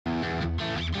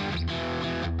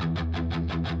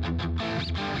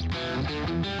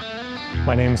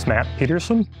My name's Matt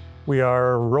Petersen. We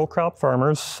are row crop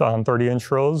farmers on 30-inch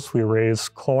rows. We raise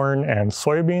corn and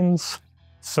soybeans.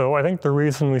 So I think the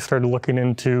reason we started looking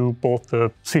into both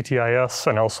the CTIS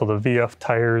and also the VF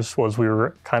tires was we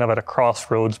were kind of at a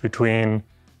crossroads between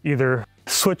either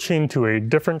switching to a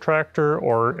different tractor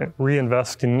or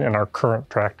reinvesting in our current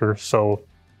tractor. So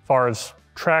as far as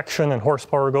traction and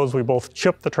horsepower goes, we both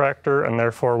chipped the tractor and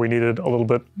therefore we needed a little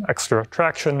bit extra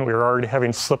traction. We were already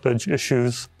having slippage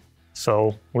issues.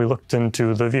 So we looked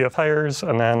into the VF tires,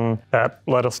 and then that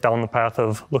led us down the path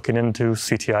of looking into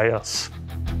CTIS.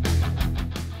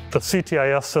 The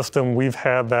CTIS system, we've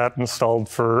had that installed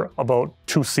for about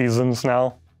 2 seasons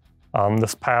now.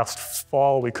 This past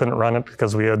fall, we couldn't run it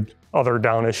because we had other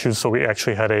down issues, so we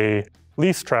actually had a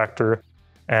lease tractor.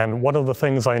 And one of the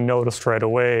things I noticed right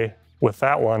away with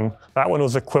that one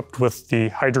was equipped with the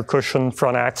hydro cushion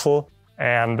front axle,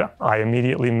 and I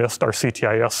immediately missed our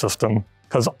CTIS system,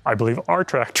 because I believe our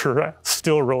tractor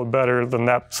still rode better than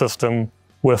that system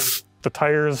with the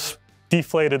tires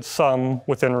deflated some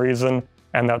within reason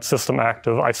and that system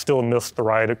active. I still missed the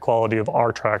ride quality of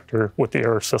our tractor with the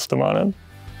air system on it.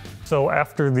 So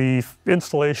after the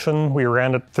installation, we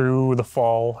ran it through the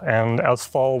fall, and as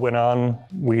fall went on,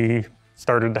 we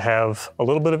started to have a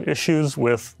little bit of issues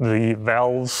with the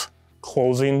valves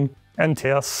closing.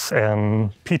 CTIS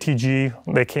and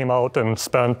PTG, they came out and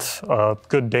spent a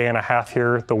good day and a half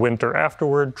here the winter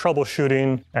afterward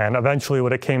troubleshooting, and eventually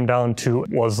what it came down to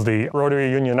was the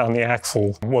rotary union on the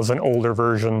axle was an older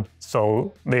version,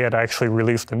 so they had actually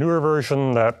released a newer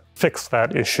version that fixed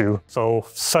that issue. So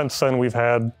since then we've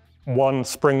had one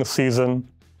spring season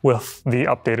with the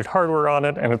updated hardware on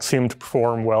it, and it seemed to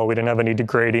perform well. We didn't have any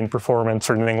degrading performance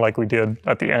or anything like we did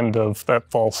at the end of that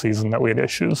fall season that we had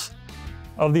issues.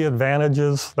 Of the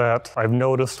advantages that I've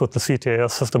noticed with the CTIS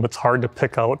system, it's hard to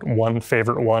pick out one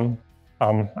favorite one.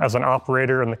 As an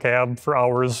operator in the cab for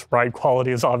hours, ride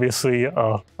quality is obviously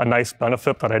a nice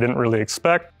benefit that I didn't really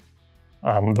expect.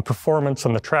 The performance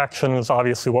and the traction is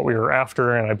obviously what we were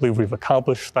after, and I believe we've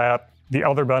accomplished that. The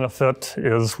other benefit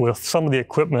is with some of the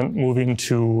equipment moving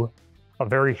to a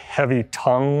very heavy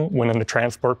tongue when in the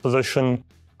transport position,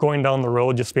 going down the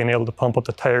road, just being able to pump up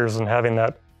the tires and having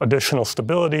that additional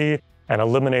stability and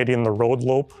eliminating the road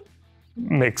lope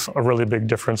makes a really big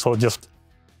difference. So just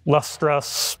less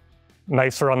stress,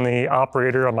 nicer on the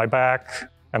operator, on my back,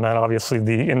 and then obviously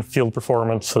the in-field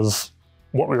performance is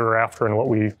what we were after and what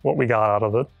we got out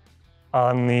of it.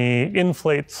 On the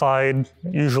inflate side,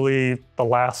 usually the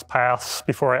last pass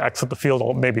before I exit the field,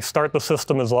 I'll maybe start the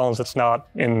system as long as it's not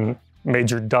in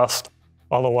major dust.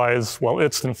 Otherwise, while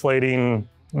it's inflating,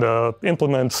 the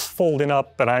implement's folding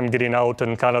up and I'm getting out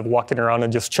and kind of walking around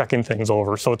and just checking things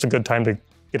over. So it's a good time to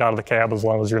get out of the cab as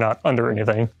long as you're not under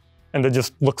anything and to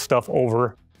just look stuff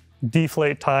over.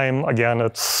 Deflate time, again,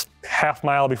 it's half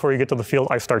mile before you get to the field,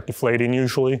 I start deflating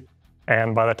usually.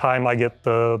 And by the time I get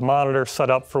the monitor set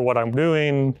up for what I'm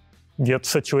doing, get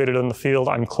situated in the field,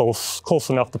 I'm close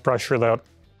enough to pressure that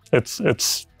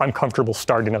I'm comfortable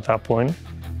starting at that point.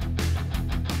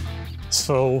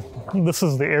 So this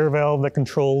is the air valve that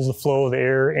controls the flow of the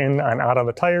air in and out of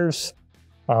the tires.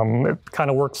 It kind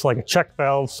of works like a check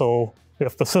valve, so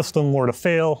if the system were to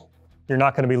fail, you're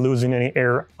not going to be losing any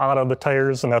air out of the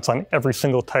tires, and that's on every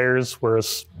single tires,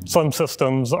 whereas some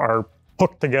systems are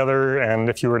hooked together, and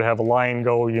if you were to have a line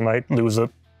go, you might lose it.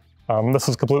 This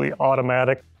is completely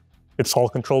automatic. It's all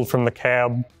controlled from the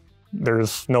cab.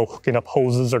 There's no hooking up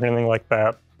hoses or anything like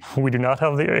that. We do not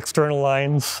have the external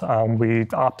lines. We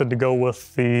opted to go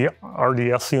with the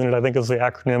RDS unit, I think is the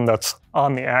acronym, that's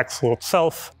on the axle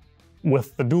itself.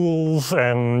 With the duals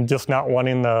and just not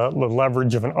wanting the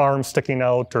leverage of an arm sticking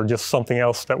out or just something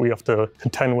else that we have to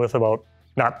contend with about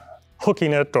not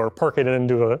hooking it or parking it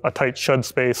into a tight shed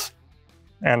space.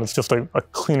 And it's just a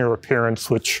cleaner appearance,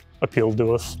 which appealed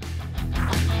to us.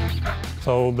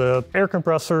 So the air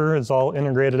compressor is all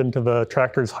integrated into the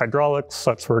tractor's hydraulics.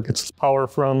 That's where it gets its power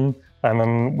from. And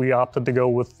then we opted to go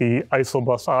with the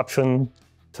ISOBus option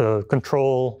to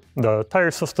control the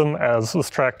tire system, as this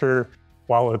tractor,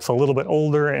 while it's a little bit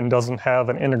older and doesn't have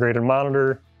an integrated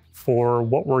monitor, for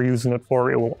what we're using it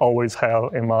for, it will always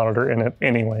have a monitor in it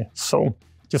anyway. So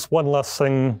just one less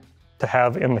thing to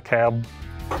have in the cab.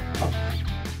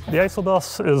 The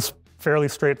ISOBus is fairly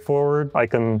straightforward. I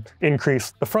can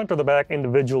increase the front or the back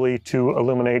individually to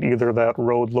eliminate either that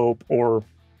road lope or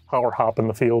power hop in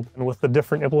the field. And with the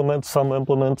different implements, some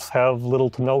implements have little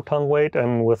to no tongue weight,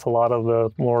 and with a lot of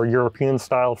the more European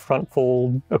style front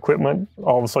fold equipment,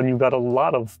 all of a sudden you've got a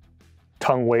lot of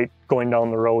tongue weight going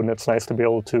down the road, and it's nice to be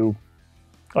able to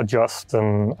adjust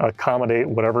and accommodate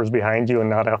whatever's behind you and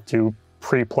not have to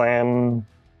pre-plan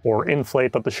or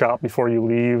inflate at the shop before you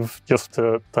leave just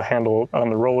to handle it on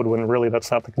the road when really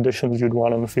that's not the conditions you'd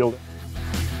want in the field.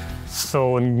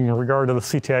 So in regard to the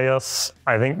CTIS,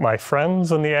 I think my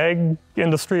friends in the ag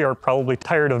industry are probably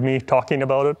tired of me talking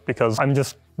about it because I'm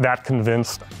just that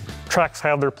convinced. Tracks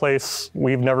have their place.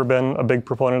 We've never been a big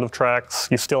proponent of tracks.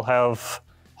 You still have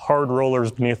hard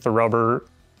rollers beneath the rubber.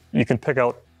 You can pick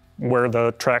out where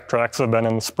the tracks have been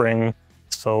in the spring.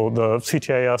 So the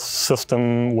CTIS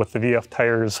system with the VF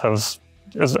tires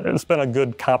it's been a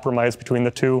good compromise between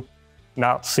the two,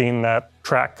 not seeing that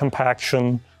track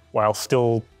compaction while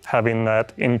still having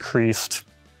that increased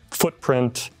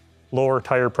footprint, lower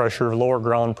tire pressure, lower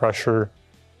ground pressure,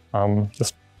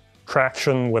 just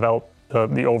traction without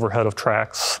the overhead of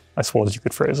tracks, I suppose you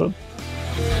could phrase it.